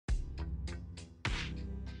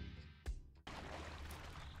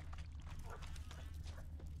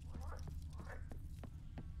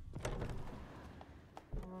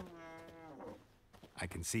I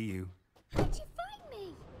can see you. How'd you find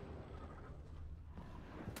me?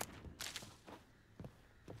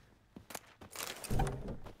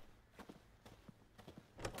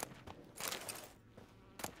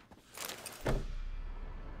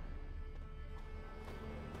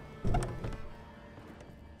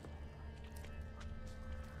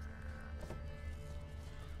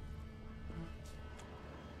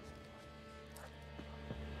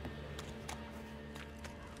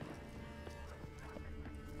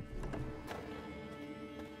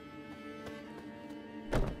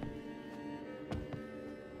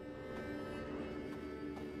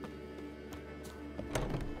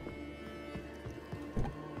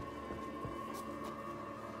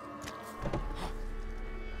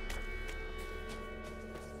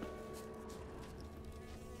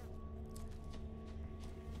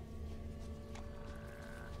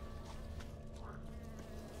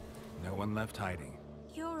 No one left hiding.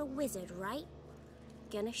 You're a wizard, right?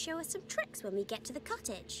 Gonna show us some tricks when we get to the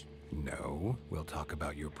cottage. No, we'll talk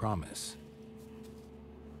about your promise.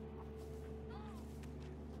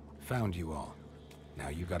 Found you all. Now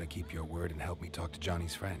you gotta keep your word and help me talk to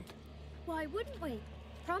Johnny's friend. Why wouldn't we?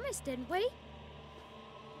 Promised, didn't we?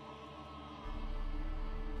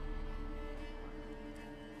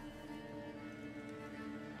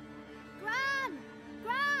 Gran!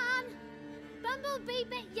 Gran! Bumblebee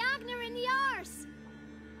bit Yagner in the arse!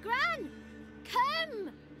 Gran!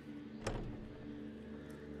 Come!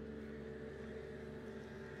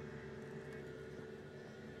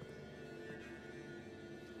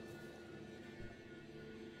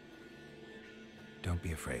 Don't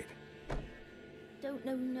be afraid. Don't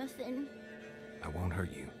know nothing. I won't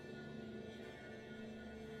hurt you.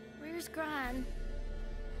 Where's Gran?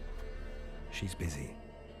 She's busy.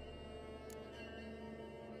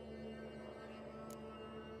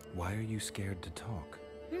 Why are you scared to talk?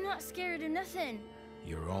 I'm not scared of nothing.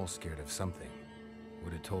 You're all scared of something.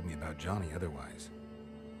 Would have told me about Johnny otherwise.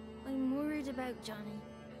 I'm worried about Johnny.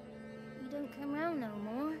 He don't come round no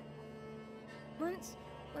more. Once,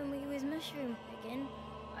 when we was mushroom picking,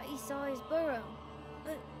 I saw his burrow.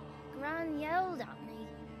 But Gran yelled at me.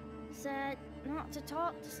 Said not to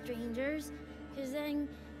talk to strangers, 'cause then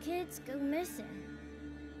kids go missing.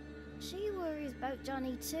 She worries about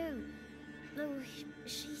Johnny too, though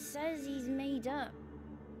she says he's made up.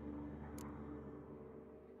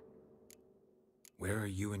 Where are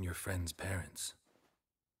you and your friend's parents?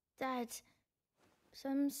 Dad,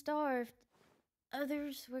 some starved,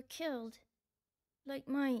 others were killed, like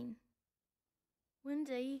mine. One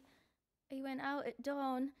day, I went out at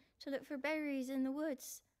dawn to look for berries in the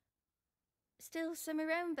woods. Still some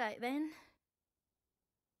around back then.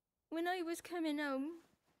 When I was coming home,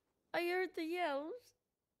 I heard the yells,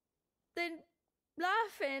 then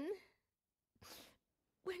laughing.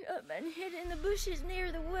 Went up and hid in the bushes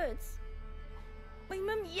near the woods. My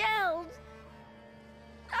mum yelled,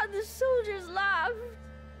 and the soldiers laughed.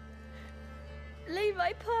 Laid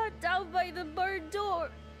my pa down by the barn door.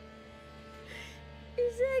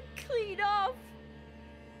 His head clean off.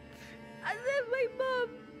 And then my mum...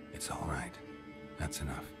 It's all right. That's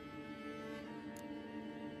enough.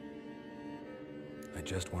 I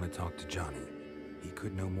just want to talk to Johnny. He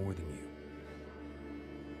could know more than you.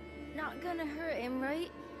 Not gonna hurt him,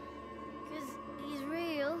 right? 'Cause he's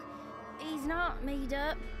real. He's not made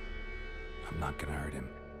up. I'm not gonna hurt him.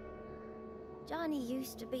 Johnny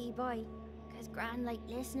used to be boy, 'cause Gran liked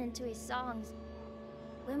listening to his songs.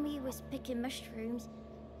 When we was picking mushrooms,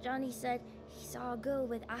 Johnny said he saw a girl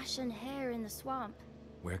with ashen hair in the swamp.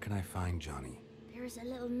 Where can I find Johnny? There's a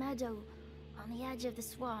little meadow on the edge of the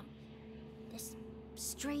swamp. This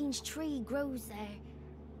strange tree grows there.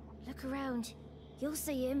 Look around. You'll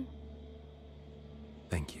see him.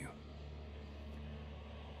 Thank you.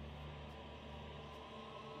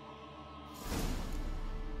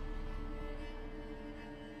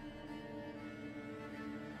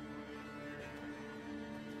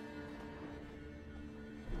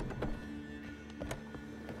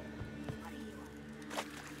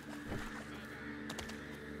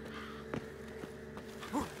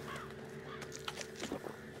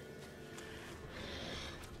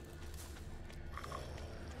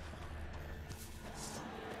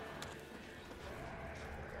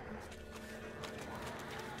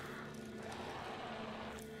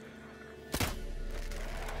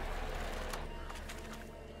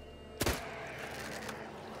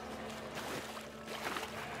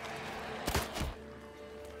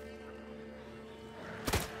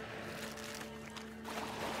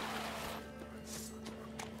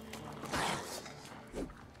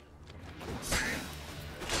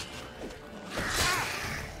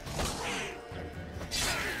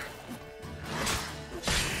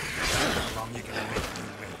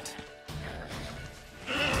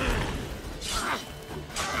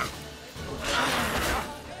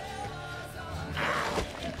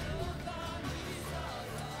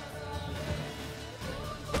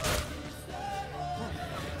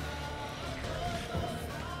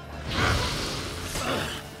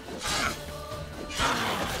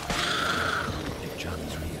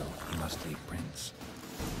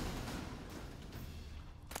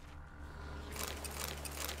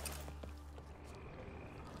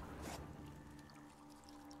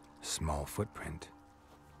 Small footprint.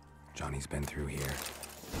 Johnny's been through here.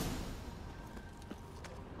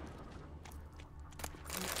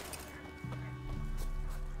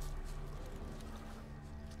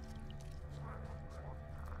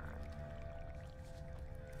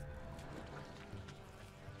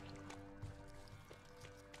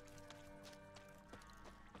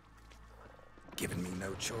 Given me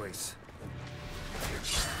no choice.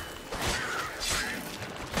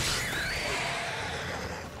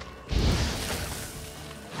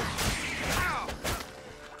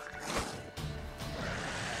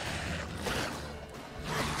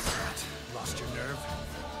 Lost your nerve?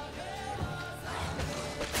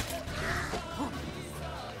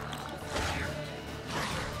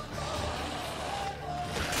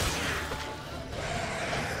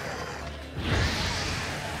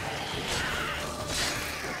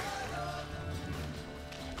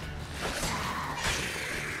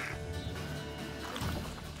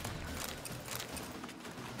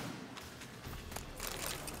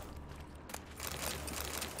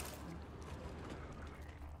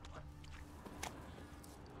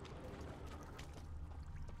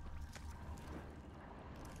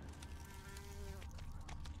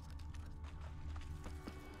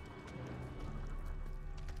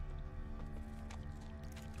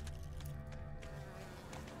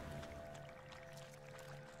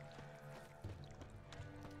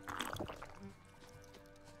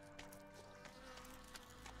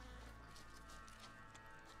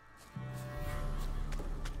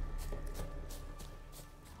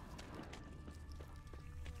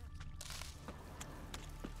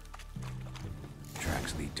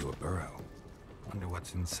 Tracks lead to a burrow. Wonder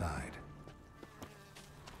what's inside.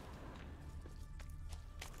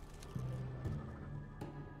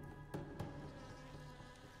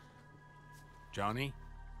 Johnny?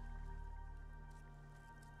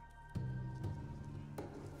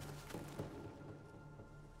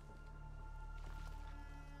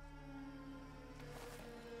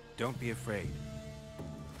 Don't be afraid.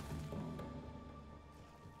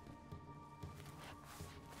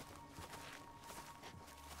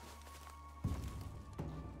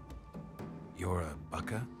 You're a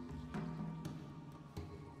Bucka?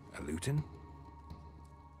 A Luton?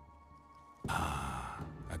 Ah,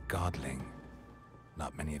 a godling.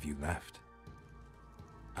 Not many of you left.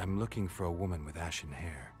 I'm looking for a woman with ashen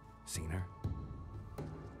hair. Seen her?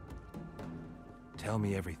 Tell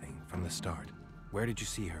me everything from the start. Where did you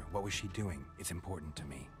see her? What was she doing? It's important to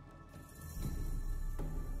me.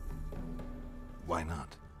 Why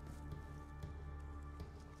not?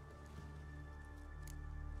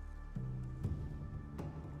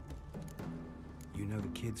 You know the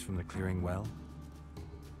kids from the clearing well?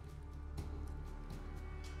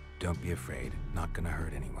 Don't be afraid. Not gonna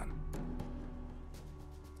hurt anyone.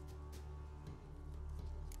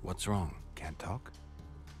 What's wrong? Can't talk?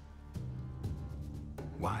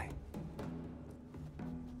 Why?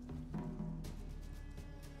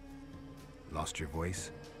 Lost your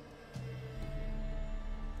voice?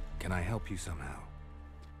 Can I help you somehow?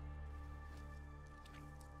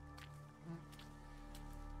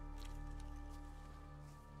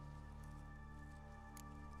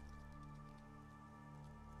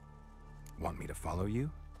 Want me to follow you?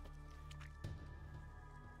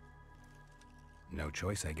 No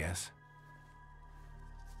choice, I guess.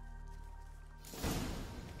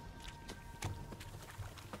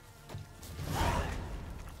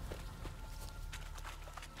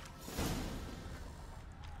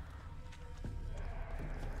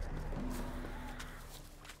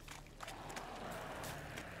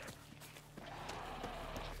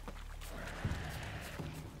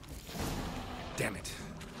 Damn it.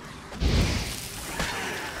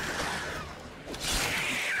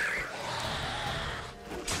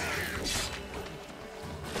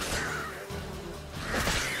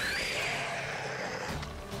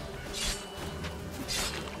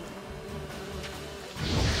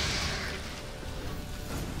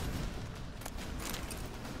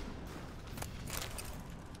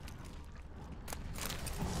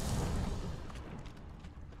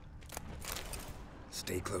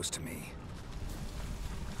 Stay close to me.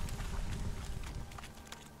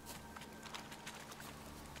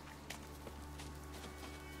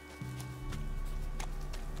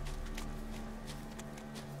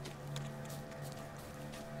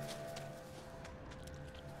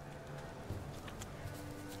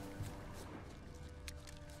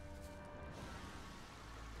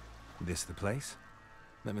 This the place?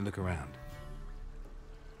 Let me look around.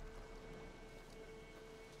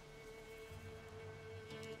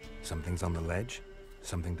 Something's on the ledge?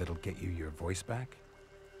 Something that'll get you your voice back?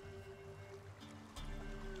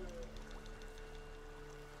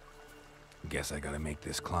 Guess I gotta make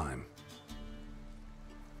this climb.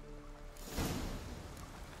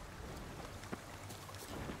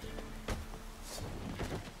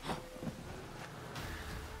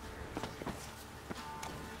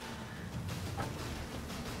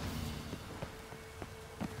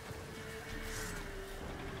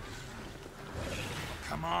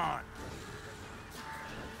 Come on!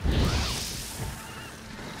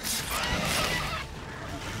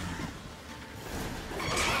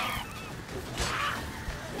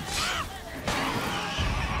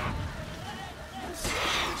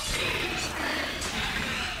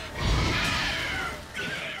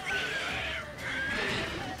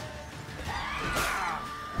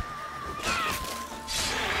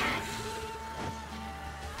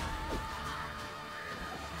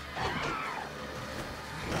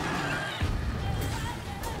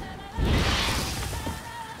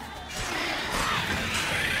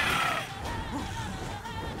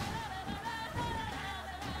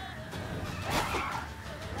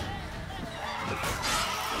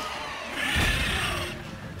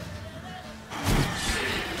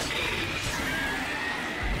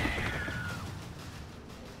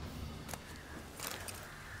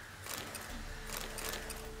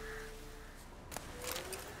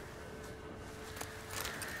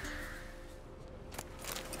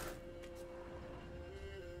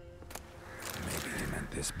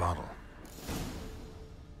 This bottle.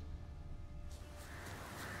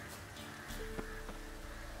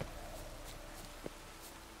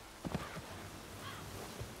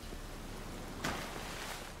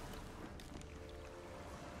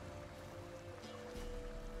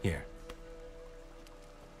 Here.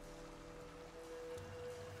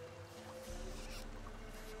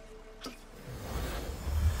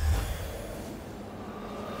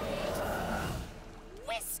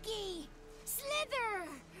 Whiskey! Slither!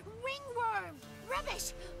 Ringworm!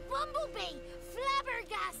 Rubbish! Bumblebee!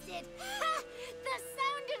 Flabbergasted! Ha! The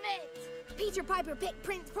sound of it! Peter Piper picked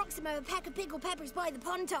Prince Proxima a pack of pickled peppers by the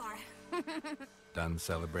Pontar. Done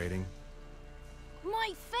celebrating?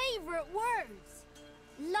 My favorite words!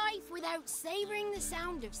 Life without savoring the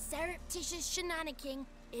sound of surreptitious shenanigans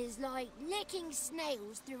is like licking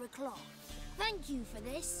snails through a cloth. Thank you for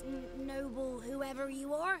this, noble whoever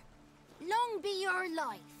you are. Long be your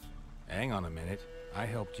life. Hang on a minute. I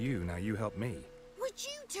helped you, now you help me. Would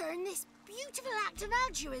you turn this beautiful act of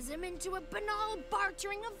altruism into a banal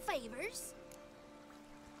bartering of favors?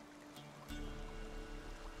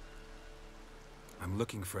 I'm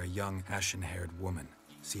looking for a young, ashen-haired woman.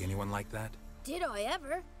 See anyone like that? Did I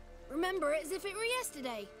ever? Remember it as if it were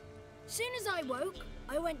yesterday. Soon as I woke,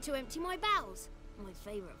 I went to empty my bowels. My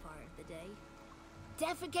favorite part of the day.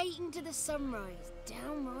 Defecating to the sunrise,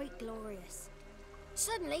 downright glorious.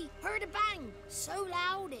 Suddenly, heard a bang, so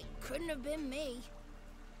loud it couldn't have been me.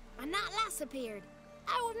 And that lass appeared,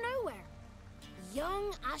 out of nowhere.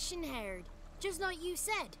 Young, ashen-haired, just like you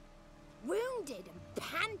said. Wounded and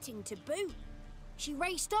panting to boot. She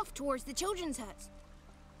raced off towards the children's huts.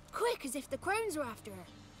 Quick as if the crones were after her.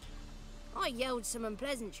 I yelled some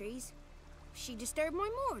unpleasantries. She disturbed my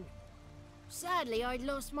morn. Sadly, I'd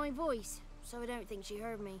lost my voice, so I don't think she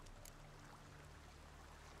heard me.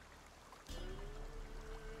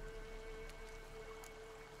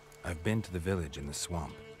 I've been to the village in the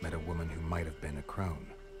swamp, met a woman who might have been a crone.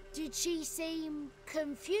 Did she seem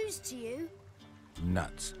confused to you?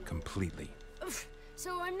 Nuts, completely.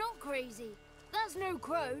 So I'm not crazy. That's no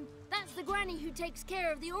crone. That's the granny who takes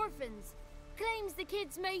care of the orphans. Claims the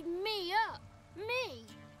kids made me up. Me!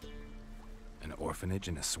 An orphanage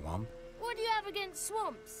in a swamp? What do you have against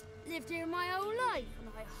swamps? Lived here my whole life, and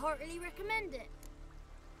I heartily recommend it.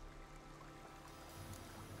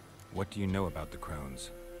 What do you know about the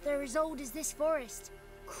crones? They're as old as this forest.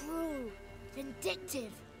 Cruel,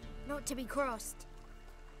 vindictive, not to be crossed.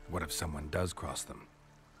 What if someone does cross them?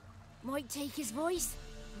 Might take his voice,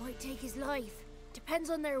 might take his life. Depends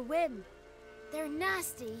on their whim. They're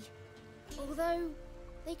nasty, although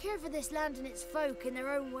they care for this land and its folk in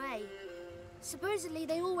their own way. Supposedly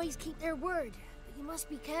they always keep their word, but you must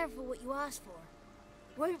be careful what you ask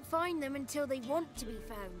for. Won't find them until they want to be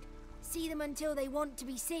found. See them until they want to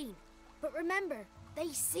be seen. But remember, they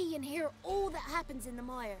see and hear all that happens in the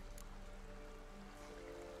mire.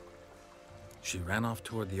 She ran off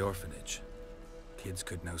toward the orphanage. Kids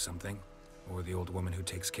could know something, or the old woman who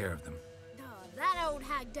takes care of them. Oh, that old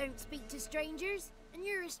hag don't speak to strangers, and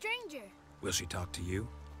you're a stranger. Will she talk to you?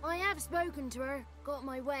 I have spoken to her, got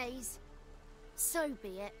my ways. So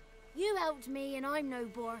be it. You helped me and I'm no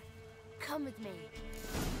bore. Come with me.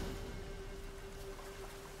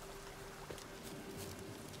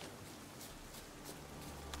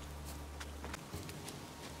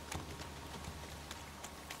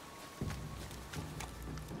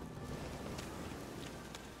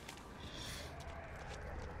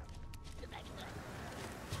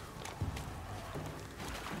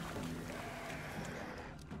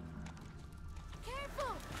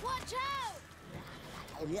 Watch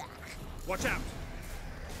out! Watch out!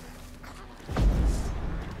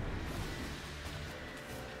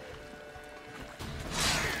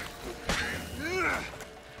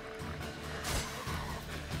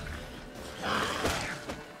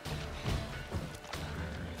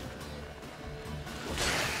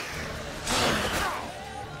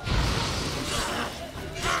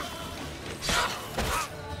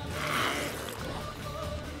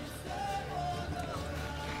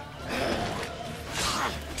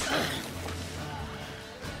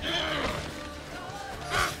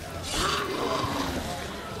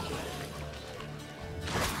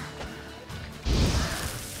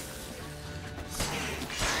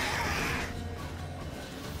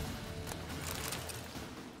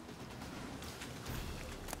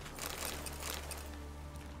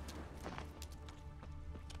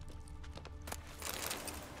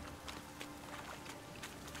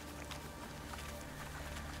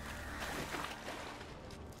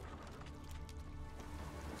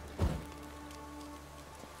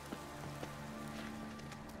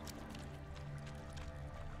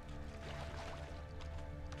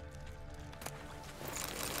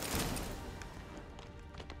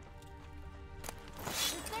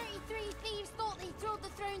 Throughout the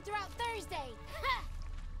throne throughout Thursday! Ha!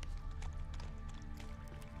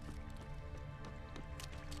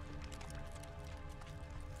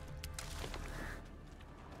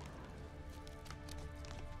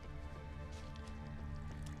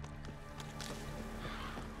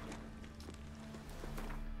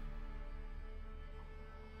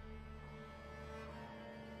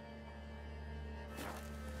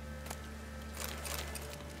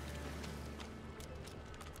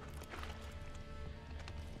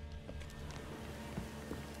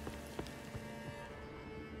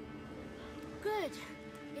 Good.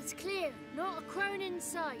 It's clear. Not a crone in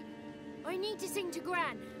sight. I need to sing to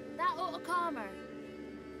Gran. That ought to calm her.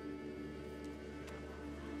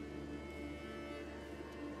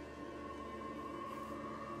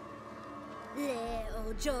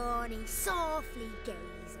 Little Johnny softly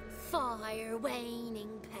gazed at fire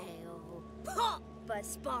waning pale. Pop! A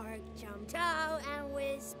spark jumped out and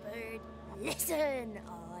whispered, "Listen,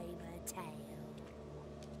 I've a tale."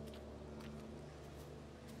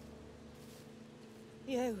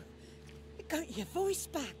 You got your voice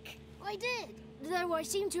back. I did, though I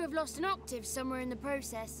seem to have lost an octave somewhere in the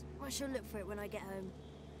process. I shall look for it when I get home.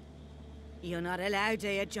 You're not allowed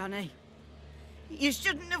here, Johnny. You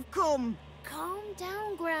shouldn't have come. Calm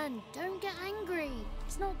down, Gran. Don't get angry.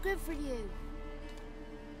 It's not good for you.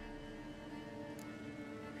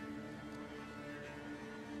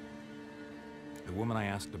 The woman I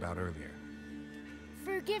asked about earlier.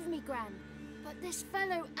 Forgive me, Gran, but this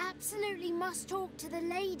fellow absolutely must talk to the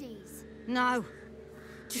ladies. No,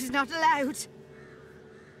 she's not allowed.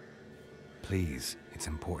 Please, it's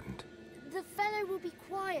important. The fellow will be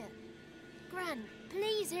quiet. Gran,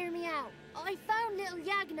 please hear me out. I found little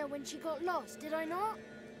Yagna when she got lost, did I not?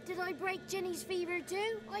 Did I break Jenny's fever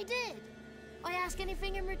too? I did. I ask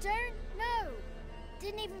anything in return? No.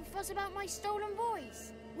 Didn't even fuss about my stolen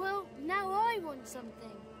voice. Well, now I want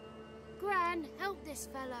something. Gran, help this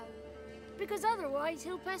fellow. Because otherwise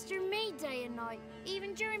he'll pester me day and night,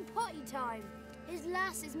 even during potty time. His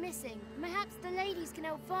lass is missing. Perhaps the ladies can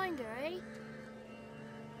help find her, eh?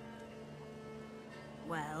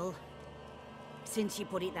 Well, since you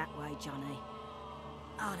put it that way, Johnny,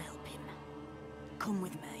 I'll help him. Come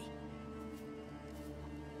with me.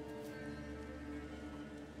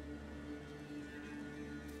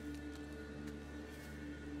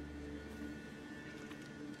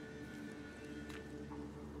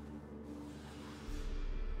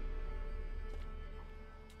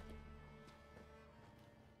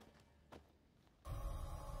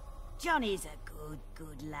 Johnny's a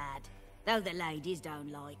good lad. Though the ladies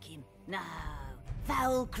don't like him. No,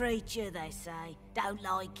 foul creature, they say. Don't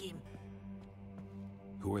like him.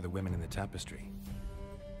 Who are the women in the tapestry?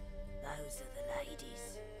 Those are the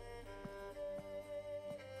ladies.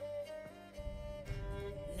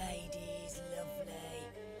 Ladies lovely,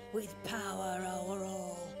 with power o'er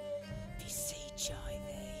all. Beseech I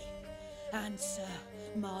thee, answer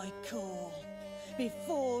my call.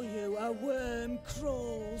 Before you a worm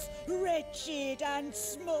crawls, wretched and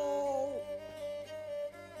small.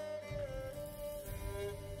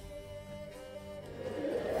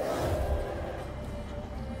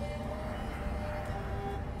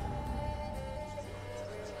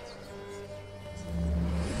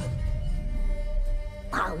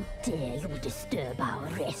 How dare you disturb our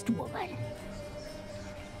rest, woman?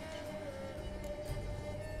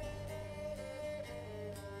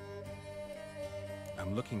 A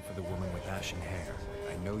I'm looking for the woman with ashen hair.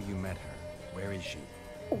 I know you met her. Where is she?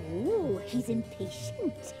 Oh, he's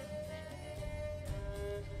impatient.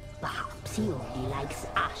 Perhaps he only likes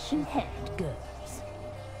ashen-haired girls.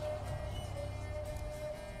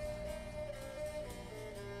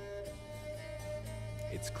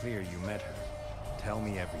 It's clear you met her. Tell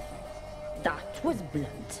me everything. That was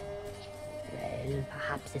blunt. Well,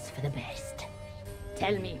 perhaps it's for the best.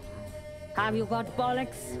 Tell me, have you got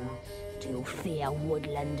bollocks? Do you fear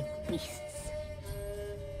woodland beasts?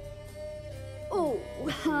 Oh,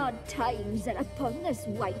 hard times are upon us,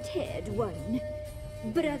 white-haired one.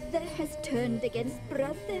 Brother has turned against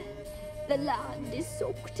brother. The land is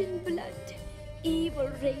soaked in blood.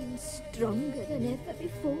 Evil reigns stronger than ever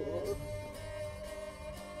before.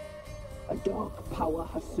 A dark power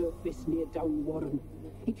has surfaced near Downwarren.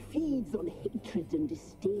 It feeds on hatred and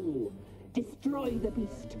disdain. Destroy the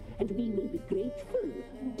beast, and we may be grateful.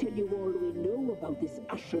 Tell you all we know about this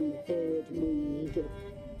ashen-haired maid.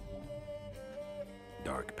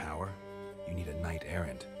 Dark power? You need a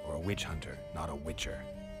knight-errant or a witch hunter, not a witcher.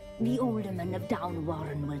 The alderman of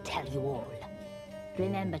Downwarren will tell you all.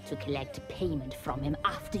 Remember to collect payment from him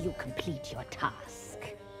after you complete your task.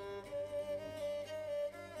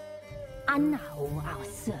 And now our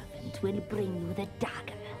servant will bring you the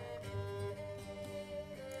dagger.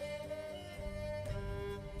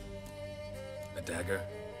 A dagger?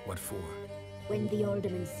 What for? When the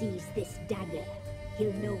alderman sees this dagger,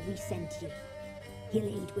 he'll know we sent you. He'll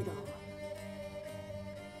aid with all.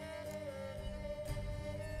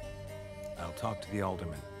 I'll talk to the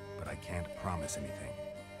alderman, but I can't promise anything.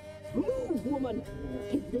 Move, woman!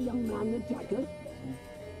 Give the young man the dagger.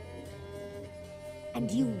 And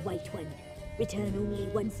you, White One, return only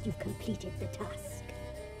once you've completed the task.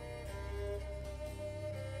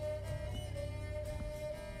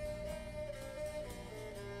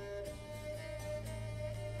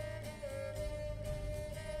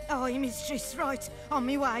 Aye, mistress, right. On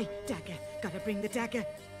me way. Dagger. Gotta bring the dagger.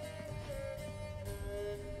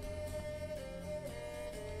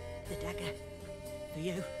 The dagger. For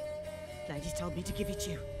you. Lady told me to give it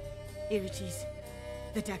you. Here it is.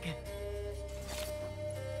 The dagger.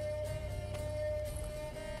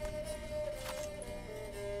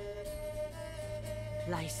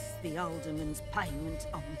 Place the alderman's payment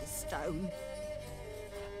on the stone.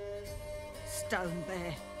 Stone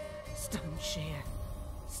bear. Stone shear.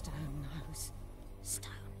 Stone nose,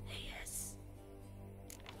 stone ears.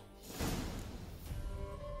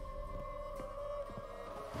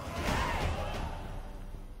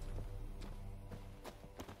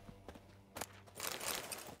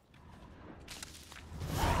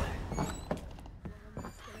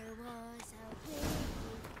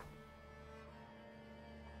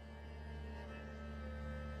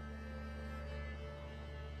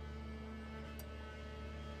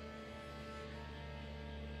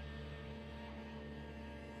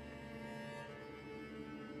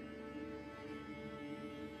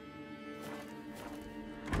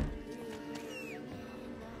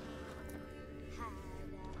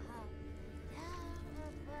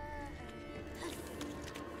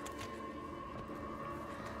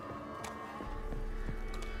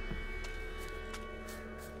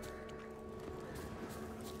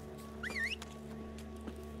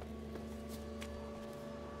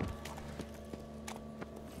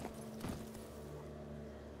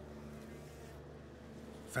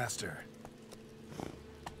 Faster.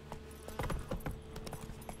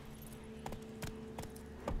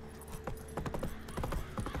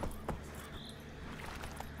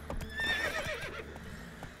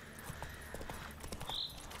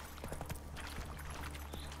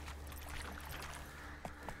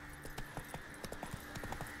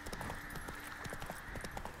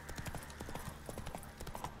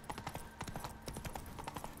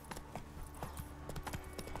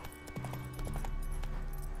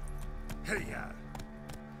 Hey-ya!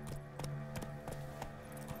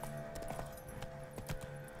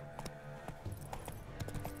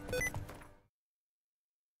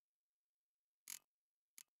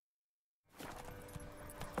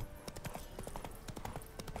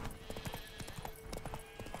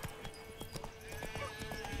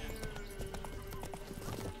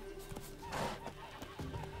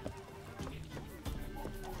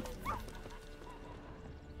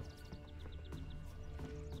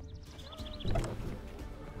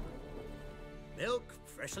 Milk,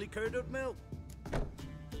 freshly curdled milk.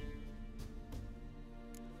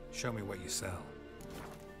 Show me what you sell.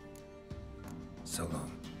 So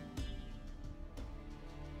long.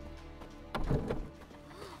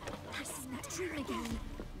 That's that tree again.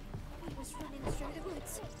 He was running through the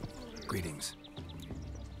woods. Greetings.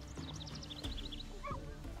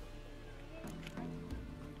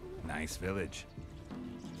 Nice village.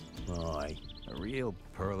 Aye, A real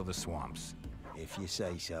pearl of the swamps. if you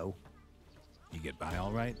say so. You get by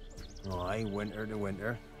all right? Aye, winter to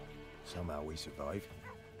winter. Somehow we survive.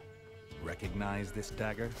 Recognize this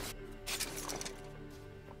dagger?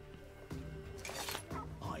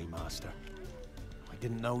 Aye, master. I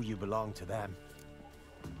didn't know you belonged to them.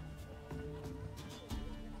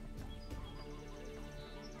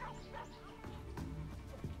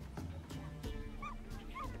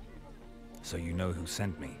 So you know who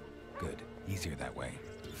sent me. Good. Easier that way.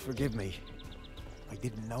 Forgive me. I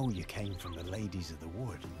didn't know you came from the Ladies of the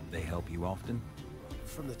Wood. They help you often?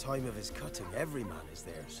 From the time of his cutting, every man is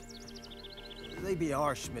theirs. They be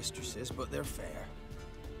harsh mistresses, but they're fair.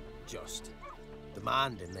 Just.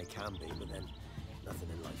 Demanding they can be, but then nothing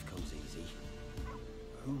in life comes easy.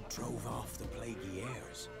 Who drove off the plaguey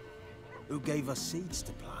airs? Who gave us seeds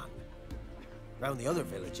to plant? Round the other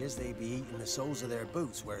villages, they be eating the soles of their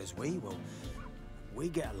boots, whereas we, well, we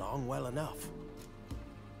get along well enough.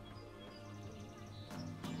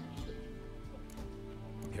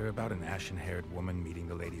 Hear about an ashen-haired woman meeting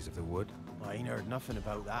the Ladies of the Wood? I ain't heard nothing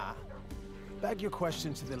about that. Beg your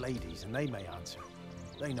question to the ladies, and they may answer.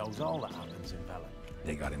 They knows all that happens in Velen.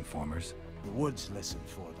 They got informers? The woods listen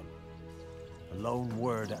for them. A lone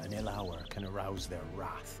word at an ill hour can arouse their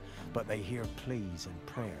wrath, but they hear pleas and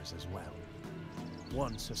prayers as well.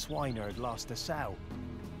 Once a swineherd lost a sow,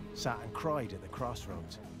 sat and cried at the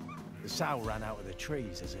crossroads. The sow ran out of the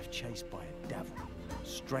trees as if chased by a devil,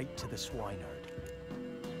 straight to the swineherd.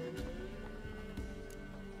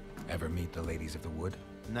 Ever meet the Ladies of the Wood?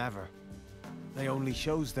 Never. They only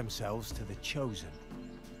shows themselves to the chosen.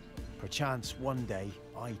 Perchance one day,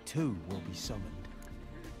 I too will be summoned.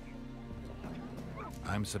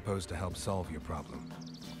 I'm supposed to help solve your problem.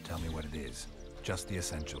 Tell me what it is. Just the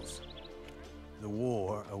essentials. The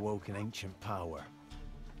war awoke an ancient power.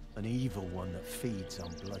 An evil one that feeds on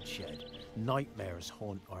bloodshed. Nightmares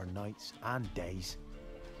haunt our nights and days.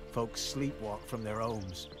 Folks sleepwalk from their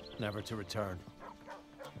homes, never to return.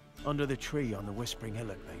 Under the tree on the Whispering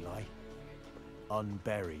Hillock they lie.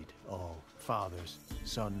 Unburied all, fathers,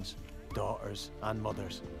 sons, daughters, and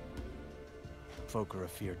mothers. Folk are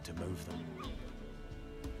afeard to move them.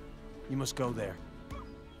 You must go there.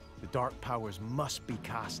 The dark powers must be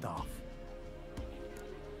cast off.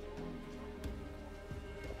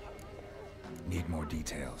 Need more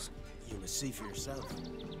details. You must see for yourself.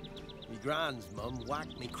 Me grand's mum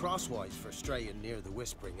whacked me crosswise for straying near the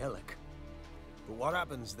Whispering Hillock. But what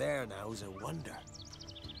happens there now is a wonder.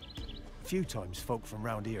 A few times folk from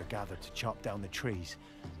round here gather to chop down the trees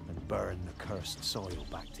and burn the cursed soil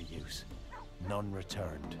back to use. None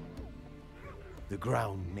returned. The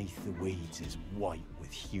ground neath the weeds is white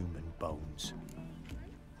with human bones.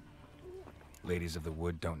 Ladies of the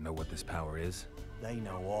Wood don't know what this power is? They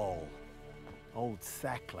know all. Old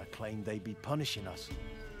Thekla claimed they'd be punishing us.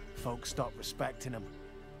 Folk stopped respecting them.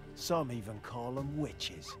 Some even call them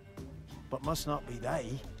witches. But must not be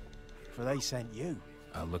they, for they sent you.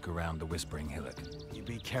 I'll look around the Whispering Hillock. You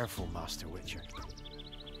be careful, Master Witcher.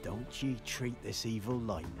 Don't ye treat this evil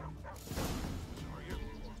light.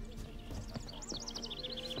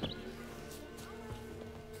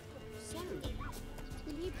 So,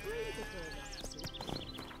 will you bring the bird up to see?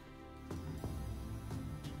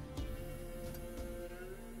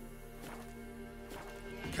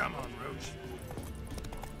 Come on, Roach.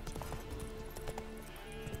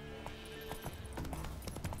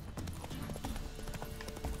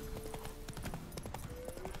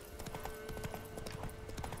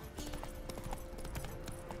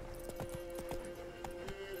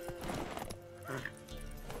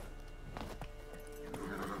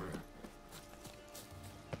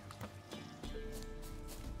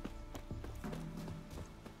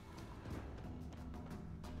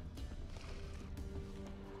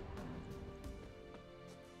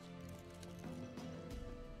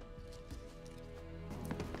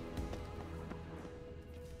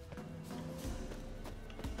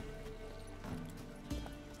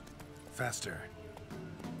 Faster.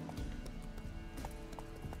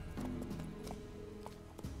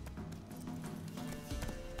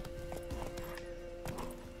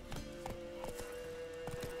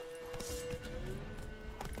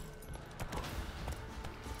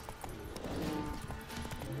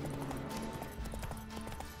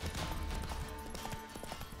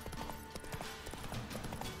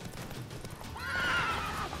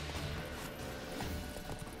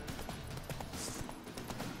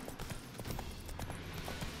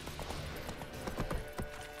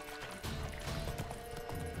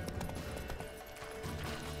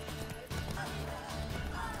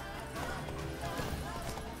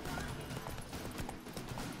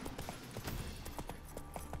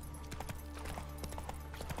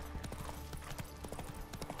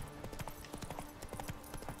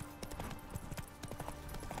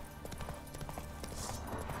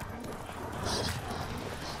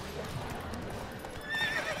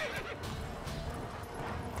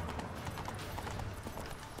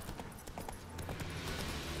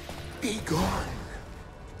 Be gone.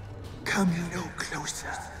 Come no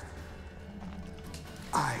closer.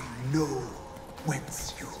 I know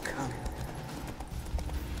whence you come.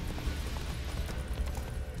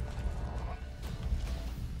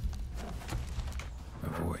 A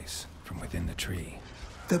voice from within the tree.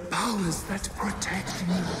 The powers that protect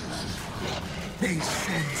me, they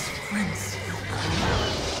sense whence you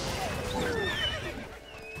come.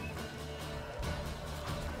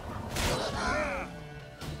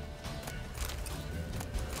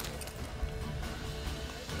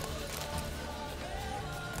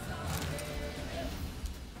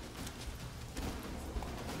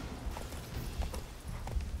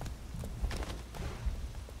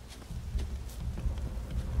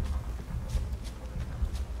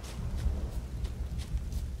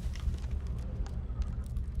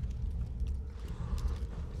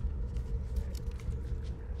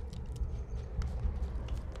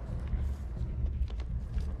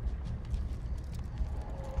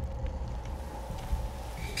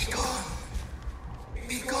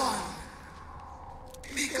 Be gone!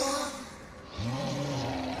 Be gone!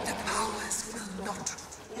 The powers will not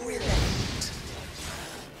relent.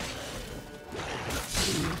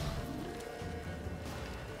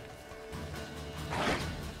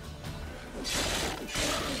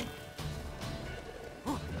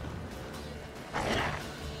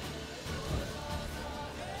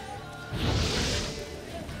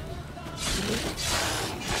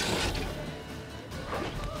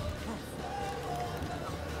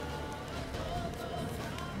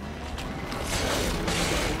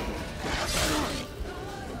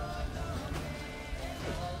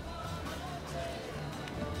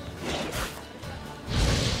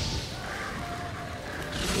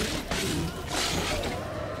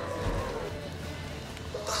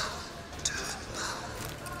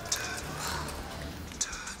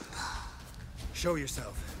 Show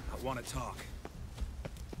yourself. I want to talk.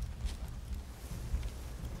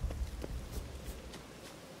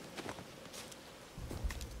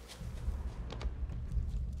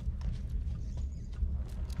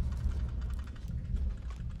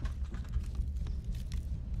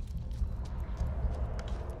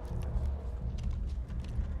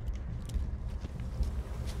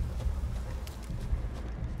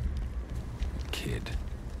 Kid.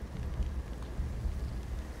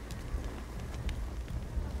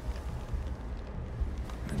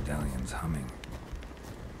 Medallion's humming.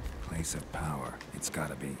 Place of power. It's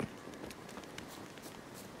gotta be. Be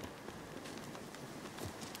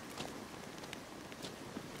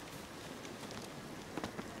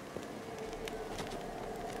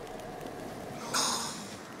gone!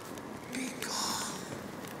 Be gone!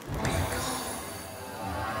 Be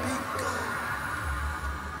gone!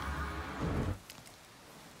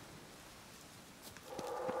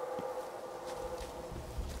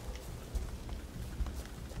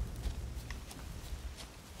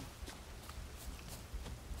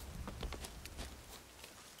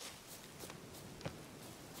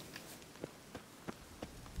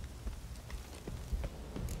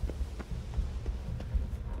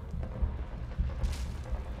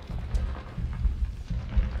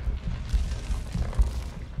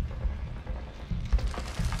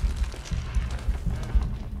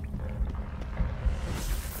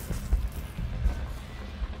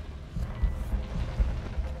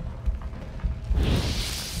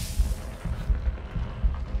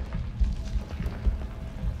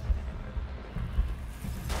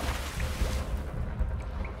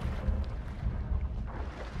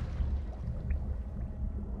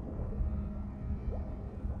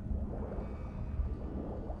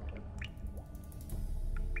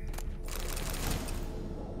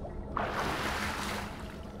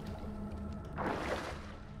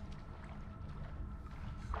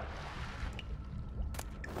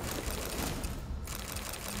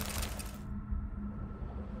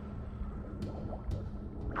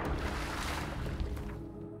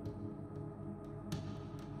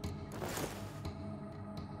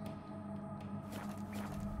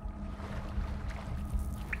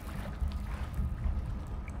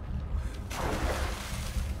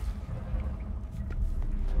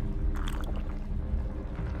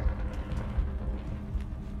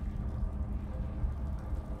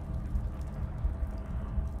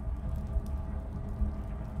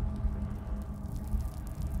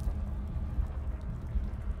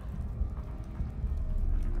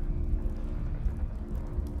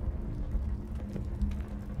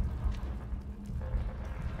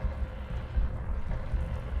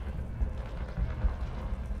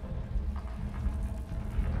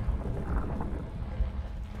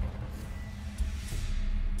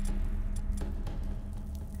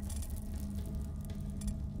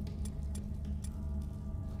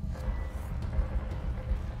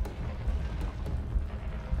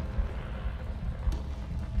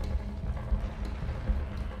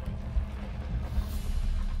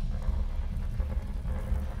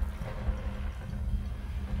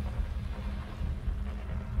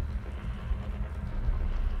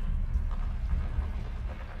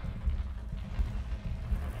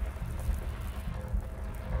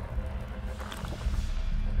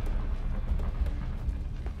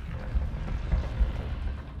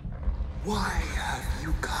 Why have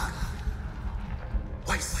you come?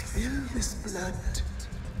 Why spill this blood?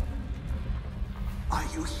 Are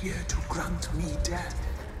you here to grant me death?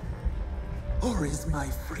 Or is my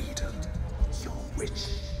freedom your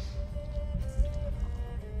wish?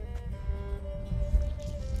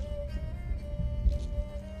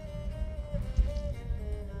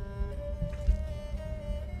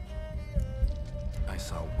 I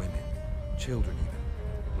saw women, children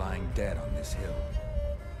even, lying dead on this hill.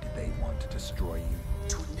 Did they want to destroy you?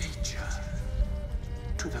 To nature,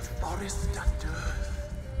 to the forest and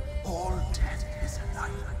earth, all death is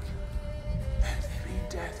alike. Every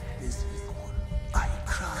death is equal. I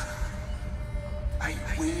cry. I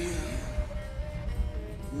wail.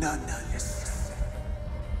 None listens.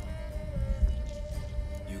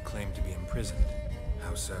 You claim to be imprisoned.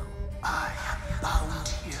 How so? I am bound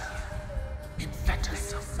here in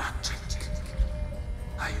fetters of magic.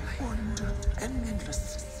 I wandered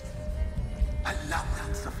endlessly. A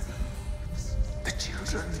labyrinth of leaves. The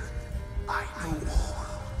children, I know all.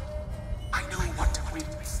 I know what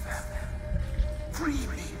awaits them. Free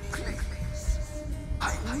me, please.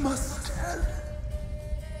 I must help.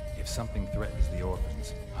 If something threatens the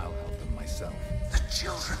orphans, I'll help them myself. The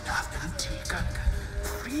children have been taken.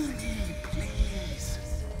 Free me, please.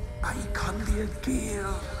 I can be a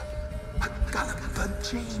gale, a gallop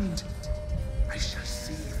unchained. I shall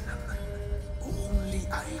save them. Only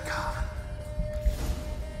I can.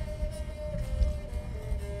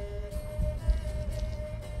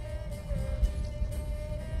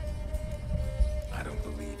 I don't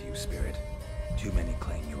believe you, Spirit. Too many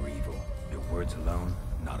claim you're evil. Your words alone,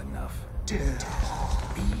 not enough. Dare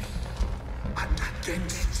harm me, and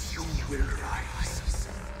against you will rise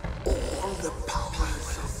all the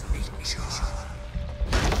powers of nature.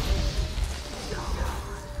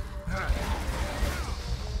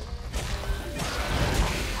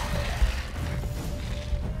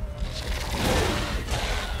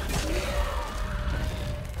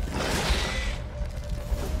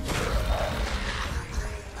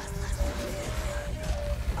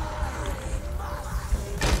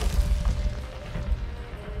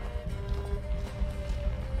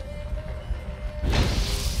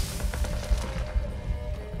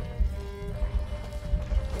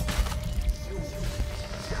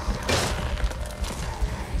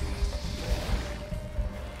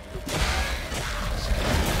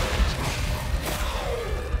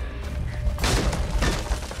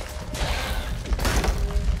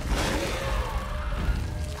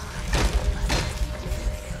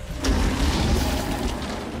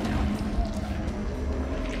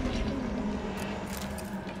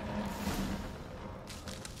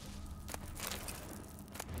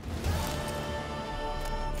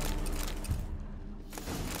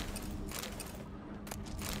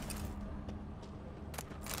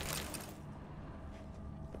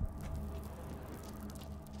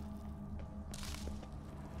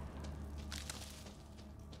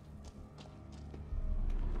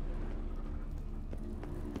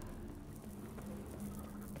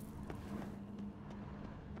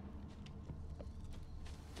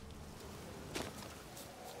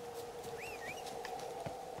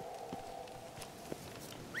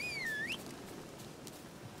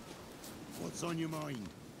 What's on your mind?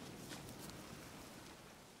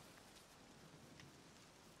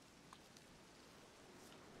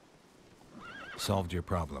 Solved your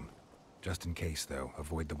problem. Just in case, though,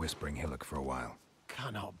 avoid the Whispering Hillock for a while.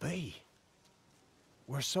 Cannot be.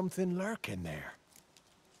 Where's something lurking there?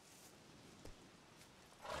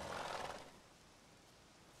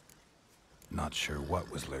 Not sure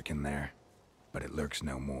what was lurking there, but it lurks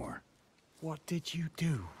no more. What did you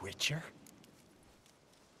do, Witcher?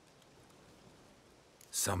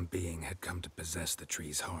 Some being had come to possess the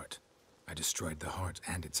tree's heart. I destroyed the heart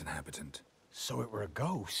and its inhabitant. So it were a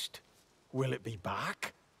ghost. Will it be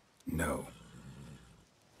back? No.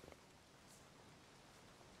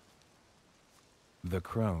 The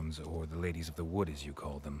crones, or the ladies of the wood as you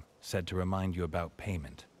call them, said to remind you about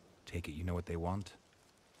payment. Take it you know what they want?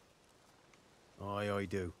 Aye, I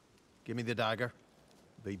do. Give me the dagger.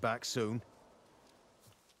 Be back soon.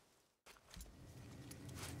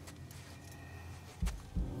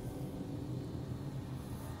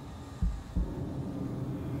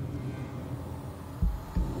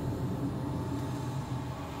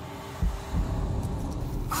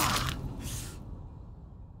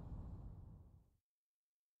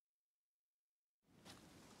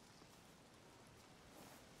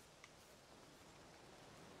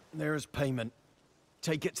 There's payment.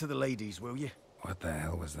 Take it to the ladies, will you? What the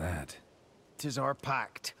hell was that? 'Tis our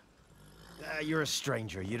pact. You're a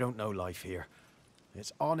stranger. You don't know life here.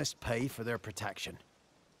 It's honest pay for their protection.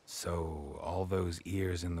 So, all those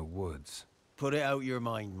ears in the woods. Put it out your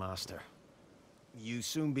mind, Master. You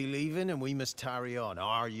soon be leaving, and we must tarry on,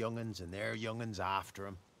 our young'uns and their young'uns after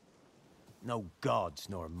 'em. No gods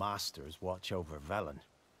nor masters watch over Velen.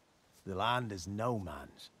 The land is no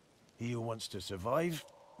man's. He who wants to survive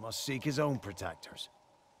must seek his own protectors.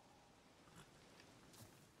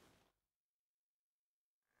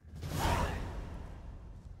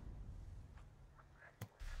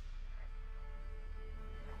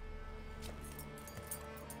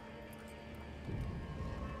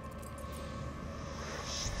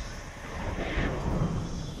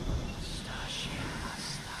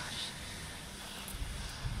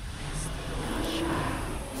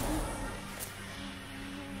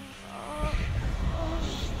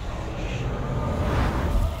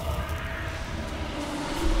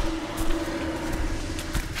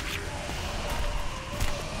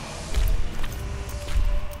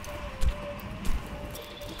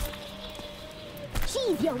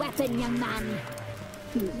 Sheathe your weapon, young man.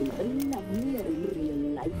 He's even lovelier in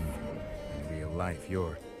real life. In real life,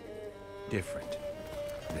 you're different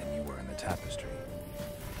than you were in the tapestry.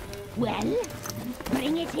 Well,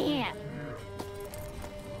 bring it here.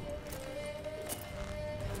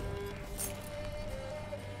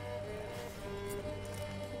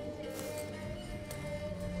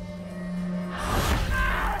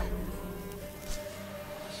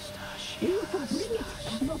 You can bring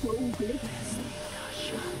it, not ugly.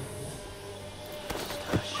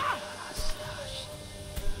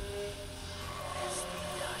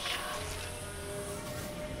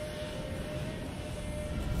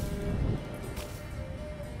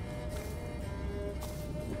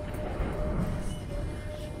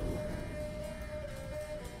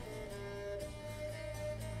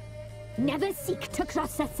 Never seek to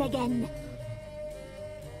cross us again.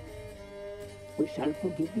 We shall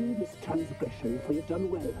forgive you this transgression, for you've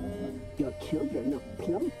done well. Your children are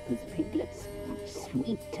plump as piglets,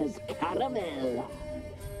 sweet as caramel.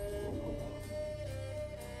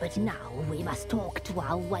 But now we must talk to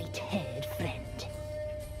our white-haired friend.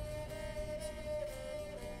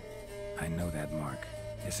 I know that mark.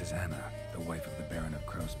 This is Anna, the wife of the Baron of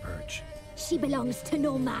Crow's Perch. She belongs to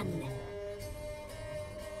no man.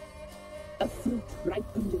 A fruit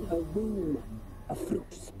ripened in her womb. A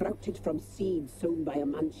fruit sprouted from seeds sown by a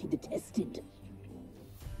man she detested.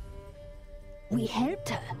 We helped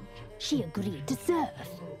her. She agreed to serve.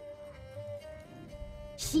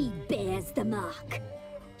 She bears the mark.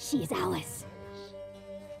 She is ours.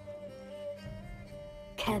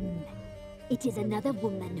 Come. It is another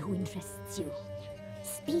woman who interests you.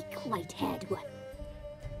 Speak, white-haired one.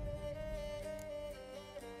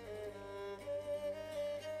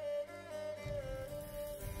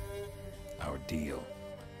 Our deal.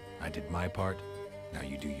 I did my part, now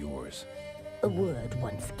you do yours. A word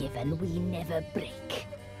once given, we never break.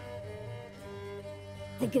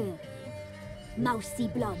 The girl. Mousy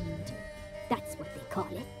blonde. That's what they call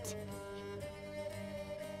it.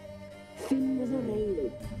 Thin as a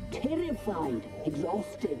rail, terrified,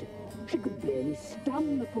 exhausted. She could barely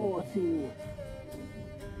stand, the poor thing.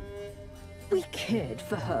 We cared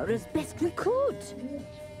for her as best we could.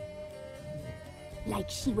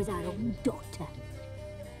 Like she was our own daughter.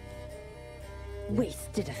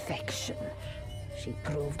 Wasted affection. She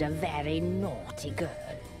proved a very naughty girl.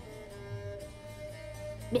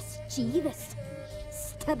 Mischievous,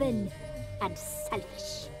 stubborn, and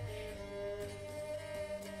selfish.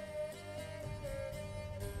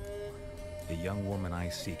 The young woman I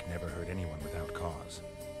seek never hurt anyone without cause.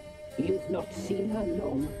 You've not seen her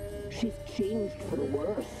long. She's changed for the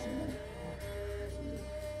worse.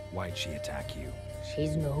 Why'd she attack you?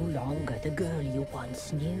 She's no longer the girl you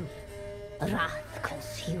once knew. Wrath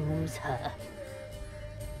consumes her.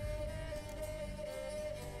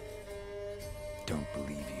 Don't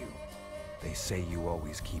believe you. They say you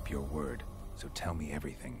always keep your word, so tell me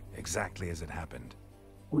everything, exactly as it happened.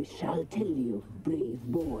 We shall tell you, brave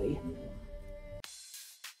boy.